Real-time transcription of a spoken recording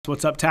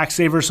What's up, tax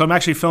savers? So I'm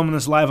actually filming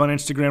this live on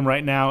Instagram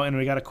right now, and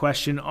we got a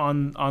question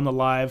on the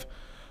live.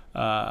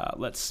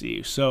 Let's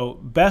see. So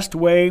best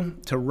way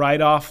to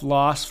write off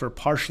loss for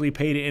partially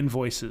paid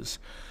invoices.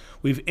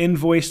 We've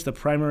invoiced the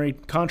primary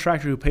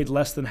contractor who paid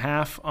less than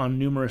half on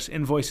numerous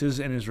invoices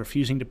and is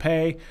refusing to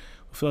pay.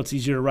 We feel it's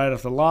easier to write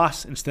off the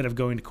loss instead of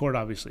going to court,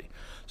 obviously.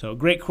 So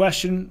great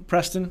question,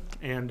 Preston,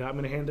 and I'm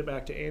going to hand it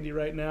back to Andy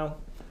right now.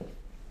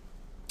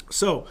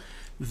 So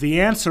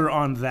the answer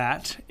on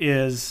that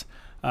is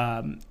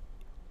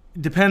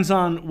depends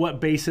on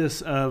what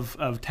basis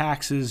of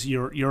taxes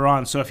you're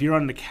on. So if you're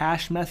on the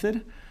cash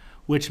method,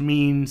 which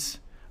means,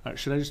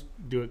 should I just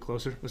do it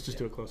closer? Let's just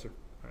do it closer.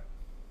 All right.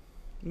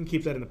 You can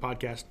keep that in the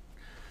podcast.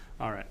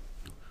 All right.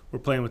 We're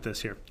playing with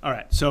this here. All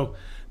right. So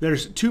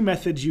there's two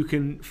methods you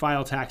can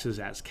file taxes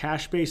as: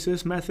 cash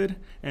basis method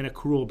and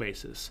accrual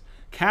basis.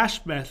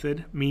 Cash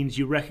method means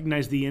you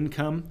recognize the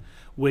income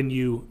when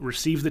you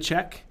receive the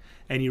check,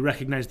 and you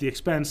recognize the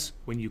expense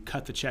when you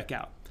cut the check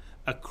out.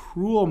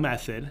 Accrual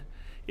method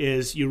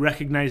is you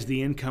recognize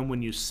the income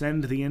when you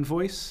send the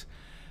invoice,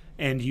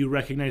 and you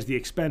recognize the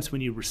expense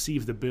when you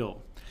receive the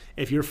bill.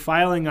 If you're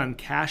filing on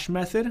cash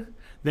method,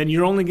 then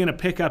you're only going to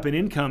pick up in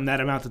income that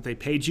amount that they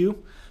paid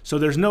you. So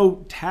there's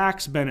no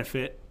tax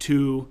benefit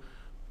to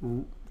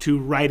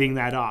writing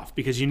that off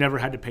because you never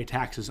had to pay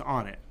taxes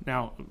on it.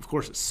 Now, of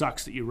course, it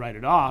sucks that you write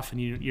it off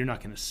and you're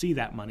not going to see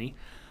that money,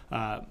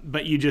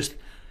 but you just,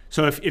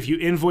 so if you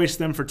invoice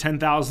them for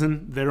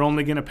 $10,000, they're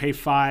only going to pay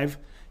 $5,000.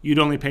 You'd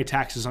only pay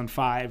taxes on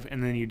 $5,000,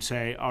 and then you'd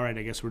say, all right,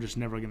 I guess we're just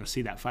never going to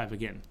see that $5,000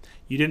 again.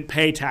 You didn't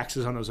pay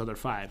taxes on those other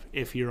 $5,000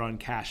 if you're on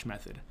cash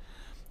method.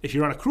 If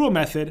you're on accrual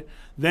method,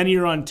 then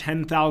you're on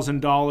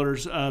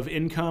 $10,000 of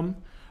income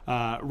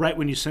right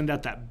when you send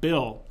out that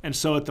bill. And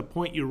so at the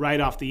point you write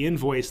off the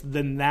invoice,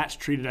 then that's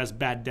treated as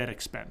bad debt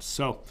expense.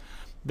 So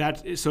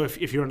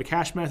if you're on the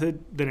cash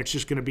method, then it's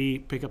just going to be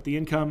pick up the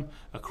income.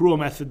 Accrual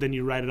method, then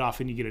you write it off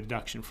and you get a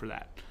deduction for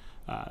that.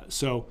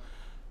 So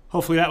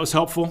hopefully that was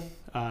helpful.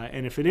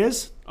 And if it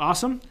is,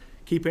 awesome.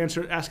 Keep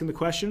asking the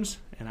questions,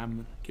 and I'm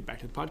going to get back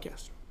to the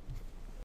podcast.